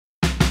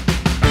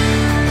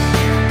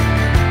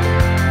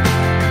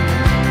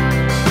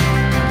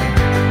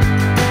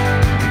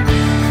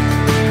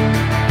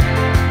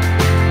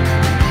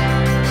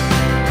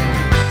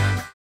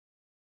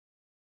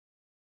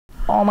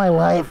all my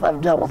life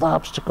I've dealt with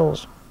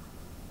obstacles.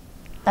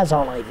 That's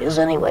all life is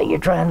anyway. You're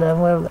trying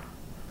to,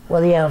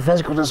 whether you have a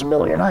physical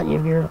disability or not,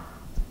 you're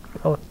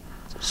a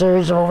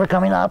series of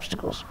overcoming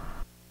obstacles.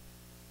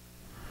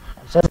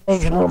 Some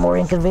days you're a little more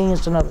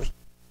inconvenienced than others.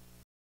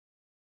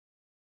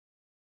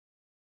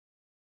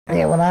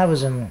 Yeah, when I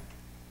was in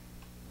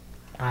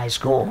high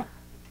school,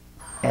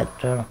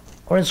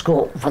 or in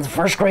school, from the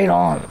first grade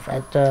on,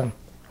 at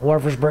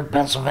Warfordburg,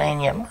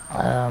 Pennsylvania,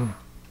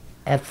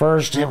 at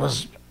first it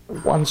was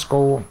one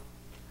school.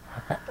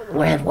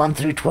 We had 1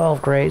 through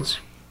 12 grades.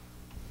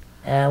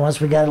 And once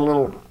we got a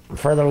little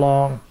further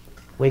along,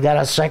 we got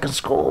a second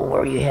school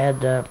where you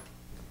had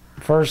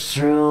first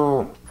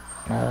through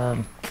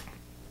 9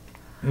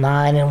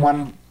 in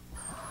one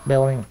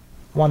building,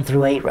 1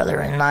 through 8 rather,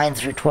 and 9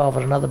 through 12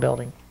 in another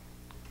building.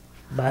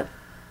 But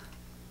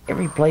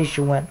every place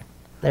you went,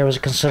 there was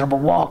a considerable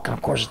walk. And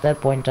of course, at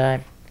that point in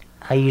time,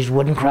 I used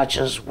wooden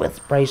crutches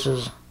with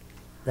braces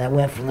that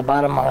went from the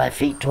bottom of my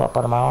feet to up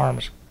under my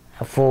arms.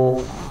 A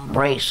full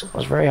brace. It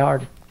was very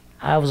hard.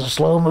 I was a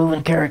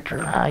slow-moving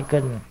character. I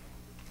couldn't.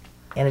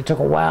 And it took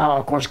a while.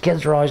 Of course,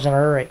 kids are always in a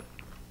hurry.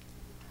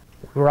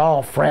 We were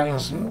all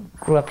friends and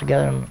grew up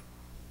together and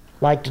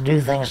liked to do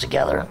things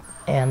together.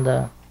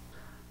 And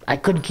I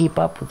couldn't keep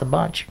up with the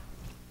bunch.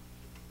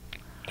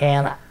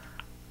 And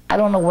I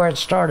don't know where it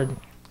started.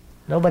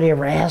 Nobody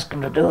ever asked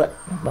him to do it.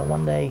 But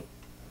one day,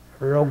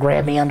 Earl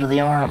grabbed me under the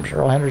arms.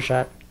 Earl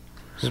Hendershot.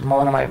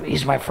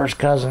 He's my first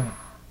cousin.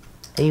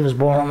 He was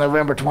born on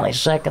November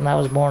 22nd. I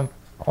was born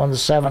on the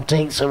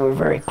 17th, so we're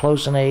very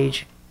close in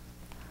age.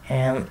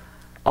 And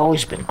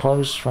always been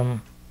close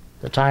from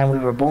the time we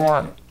were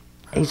born.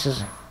 He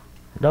says,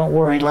 "Don't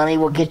worry, Lenny,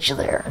 we'll get you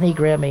there." And he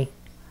grabbed me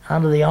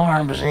under the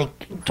arms, and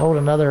he told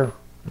another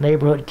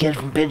neighborhood kid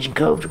from Pigeon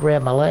Cove to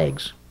grab my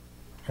legs.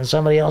 And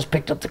somebody else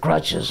picked up the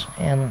crutches.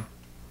 And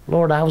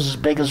Lord, I was as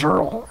big as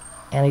Earl.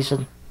 And he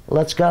said,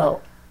 "Let's go."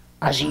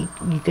 I said,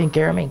 "You can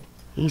carry me?"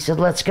 He said,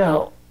 "Let's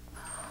go."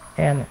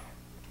 And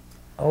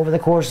over the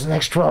course of the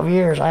next 12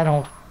 years, I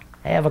don't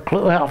have a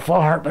clue how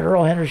far, but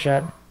Earl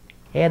Hendershot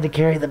had to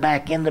carry the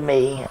back end of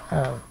me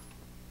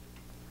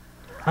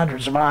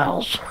hundreds of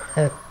miles,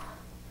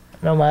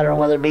 no matter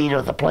whether it be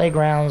to the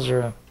playgrounds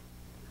or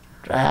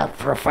out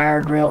for a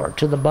fire drill or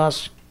to the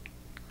bus,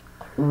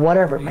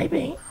 whatever it may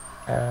be.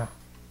 And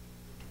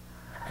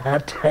I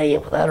tell you,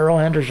 without Earl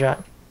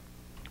Hendershot,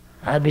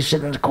 I'd be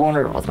sitting in the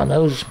corner with my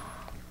nose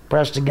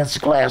pressed against the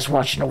glass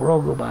watching the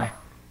world go by.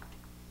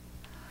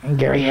 And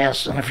Gary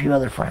Hess and a few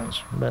other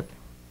friends. But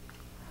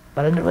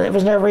it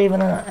was never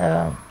even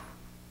a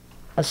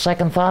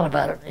second thought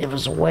about it. It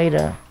was a way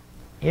to,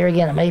 here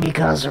again, it may be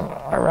because of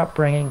our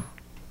upbringing,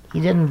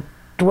 you didn't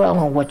dwell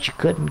on what you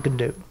could and could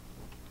do.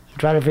 You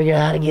try to figure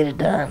out how to get it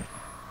done.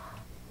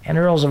 And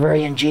Earl's a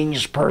very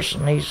ingenious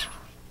person.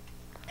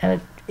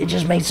 And it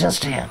just made sense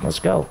to him. Let's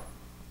go.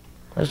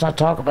 Let's not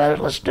talk about it,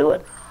 let's do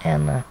it.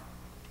 And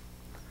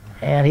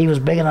he was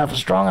big enough and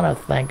strong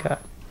enough, thank God,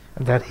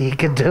 that he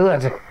could do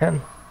it.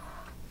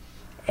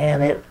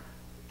 And it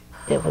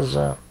was,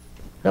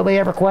 nobody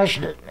ever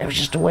questioned it. It was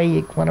just the way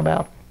you went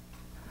about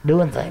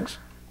doing things.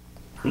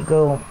 We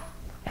go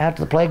out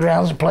to the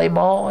playgrounds and play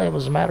ball. It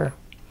was a matter.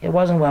 It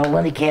wasn't, well,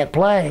 Lenny can't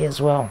play.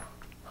 It's, well,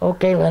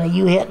 okay, Lenny,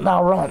 you hit and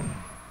I'll run.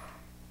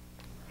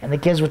 And the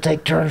kids would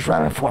take turns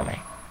running for me.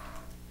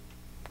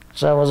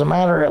 So it was a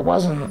matter, it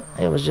was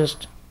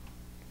just,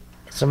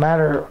 it's a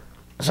matter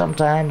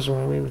sometimes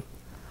when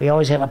we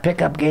always have a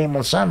pickup game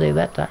on Sunday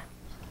that time.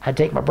 I'd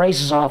take my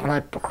braces off and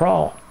I'd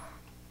crawl.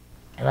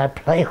 And I'd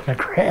play on the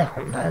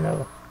ground. I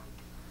know.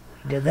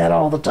 I did that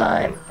all the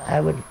time.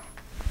 I would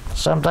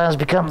sometimes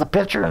become the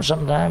pitcher and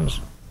sometimes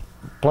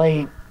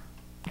play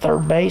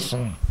third base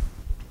and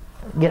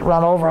get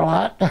run over a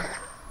lot.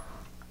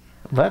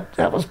 But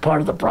that was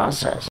part of the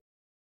process.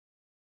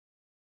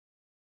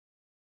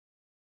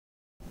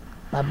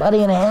 My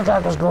buddy in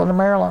Hancock was going to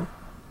Maryland.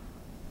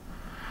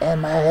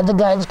 And I had the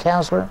guidance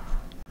counselor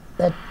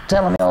that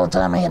telling me all the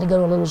time I had to go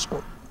to a little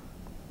school.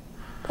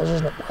 Because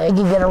there's no way I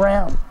could get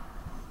around.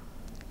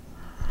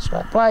 So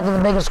I applied to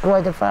the biggest school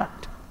I could find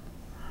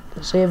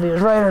to see if he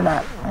was right or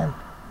not. And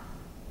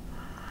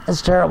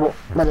it's terrible,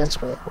 but that's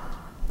the way it was.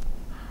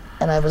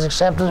 And I was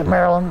accepted at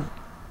Maryland.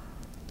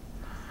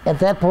 At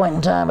that point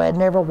in time, I had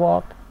never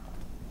walked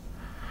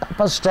up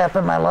a step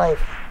in my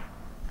life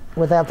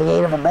without the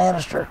aid of a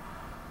banister.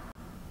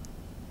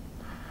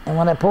 And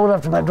when I pulled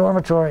up to my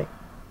dormitory,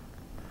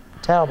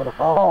 Talbot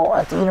Hall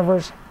at the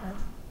university,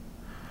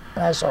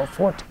 and I saw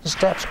 14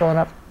 steps going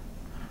up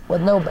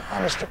with no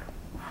banister.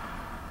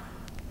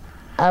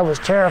 I was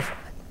terrified.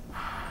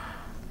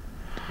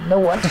 Didn't know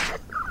what to do.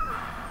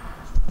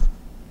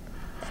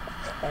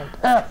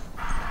 And,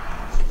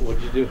 what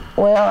did you do?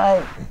 Well,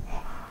 I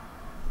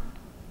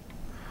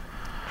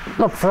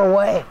looked for a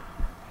way.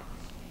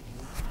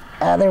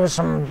 There were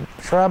some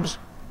shrubs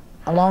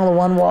along the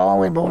one wall.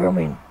 We both,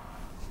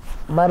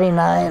 Buddy and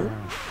I,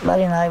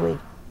 we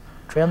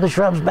trimmed the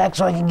shrubs back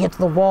so I could get to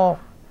the wall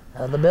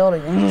of the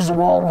building and use the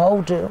wall to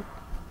hold to.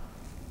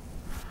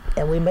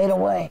 And we made a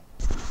way.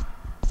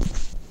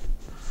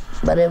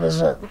 But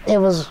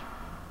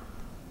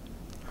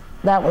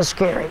that was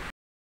scary.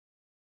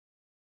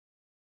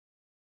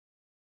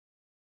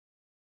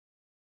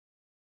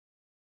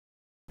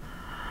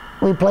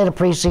 We played a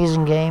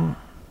preseason game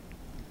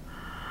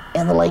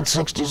in the late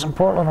 60s in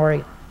Portland,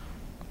 Oregon.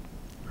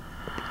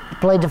 We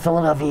played the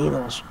Philadelphia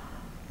Eagles.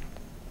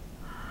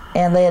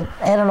 And they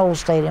had an old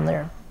stadium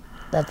there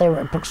that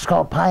it's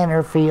called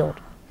Pioneer Field.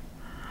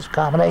 It's a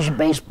combination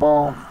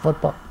baseball,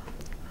 football.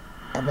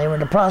 And they were in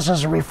the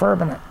process of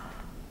refurbing it.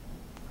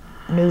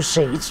 New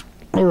seats,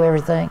 new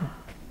everything,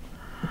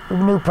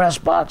 new press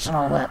box and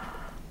all that.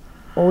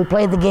 Well, we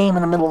played the game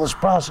in the middle of this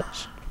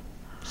process.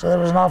 So there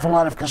was an awful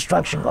lot of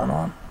construction going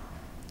on.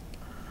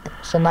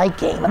 It's a night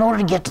game. In order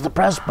to get to the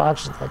press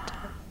box,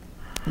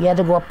 you had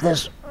to go up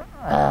this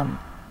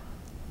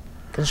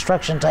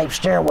construction-type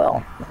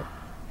stairwell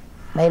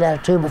made out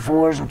of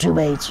 2x4s and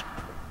 2x8s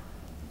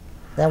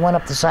that went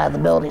up the side of the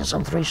building,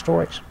 some 3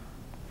 stories.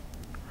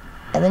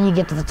 And then you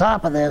get to the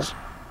top of this,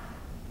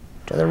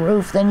 to the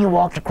roof, then you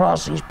walked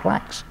across these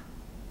planks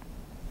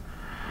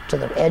to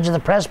the edge of the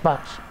press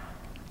box.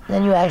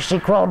 Then you actually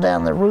crawled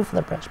down the roof of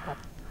the press box,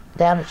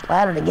 down this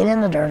ladder to get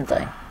in the darn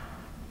thing.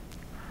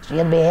 So you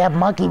had to be half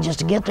monkey just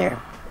to get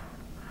there.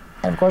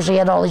 And of course he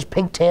had all these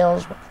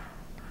pigtails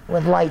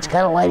with lights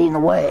kind of lighting the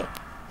way.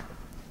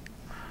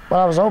 Well,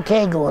 I was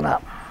okay going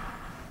up.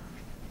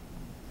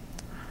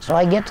 So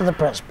I get to the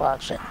press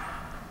box and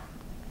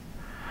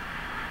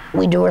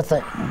we do our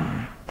thing.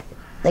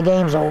 The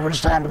game's over,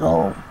 it's time to go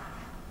home.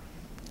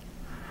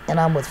 And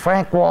I'm with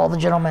Frank Wall, the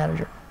general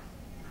manager,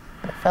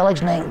 and a fellow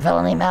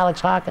named Alex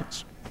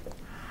Hawkins.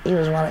 He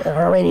was one of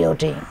our radio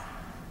team.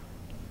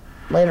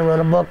 Later wrote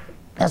a book,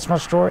 that's my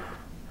story,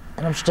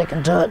 and I'm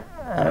sticking to it.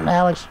 And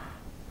Alex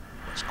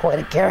is quite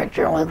a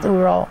character, and we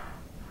were all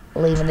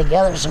leaving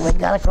together, so we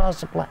got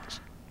across the place.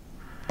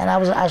 And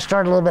I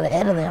started a little bit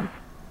ahead of them,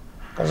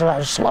 because I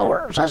was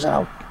slower. So I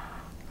said,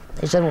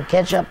 they said, we'll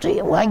catch up to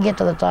you. Well, I get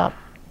to the top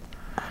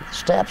of the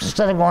steps,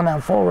 instead of going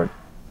down forward,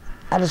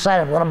 I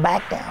decided I'm going to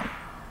back down.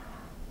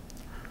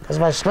 Because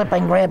if I slip, I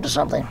can grab to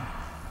something.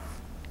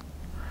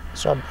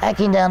 So I'm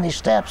backing down these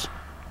steps.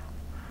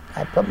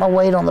 I put my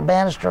weight on the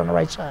banister on the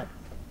right side.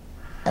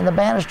 And the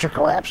banister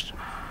collapsed.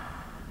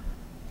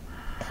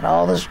 And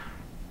all this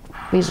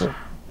piece of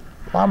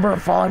lumber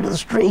falling to the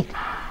street.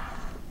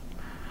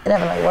 It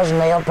evidently wasn't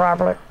nailed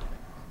properly.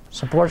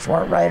 Supports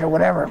weren't right or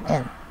whatever.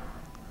 And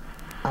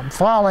I'm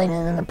falling,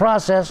 and in the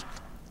process,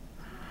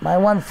 my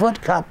one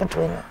foot caught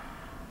between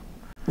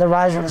the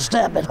riser and the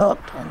step. It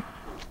hooked. And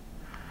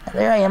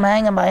there I am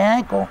hanging my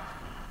ankle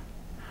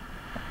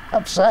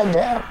upside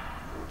down,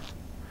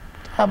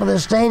 top of the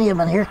stadium,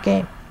 and here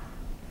came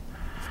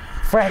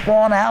Frank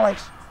Wall and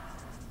Alex.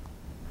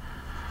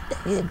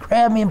 He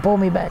grabbed me and pulled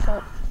me back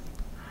up.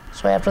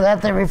 So after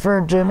that, they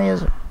referred to me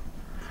as a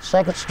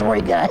second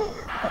story guy.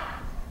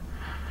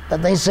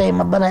 But they saved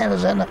my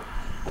bananas in it.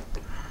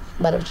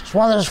 But it was just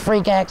one of those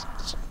freak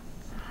accidents.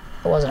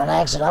 It wasn't an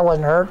accident, I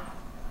wasn't hurt.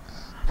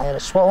 I had a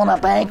swollen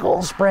up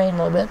ankle, sprained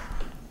a little bit.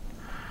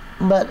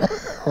 But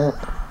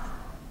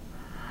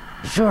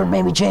sure, it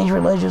made me change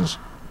religions.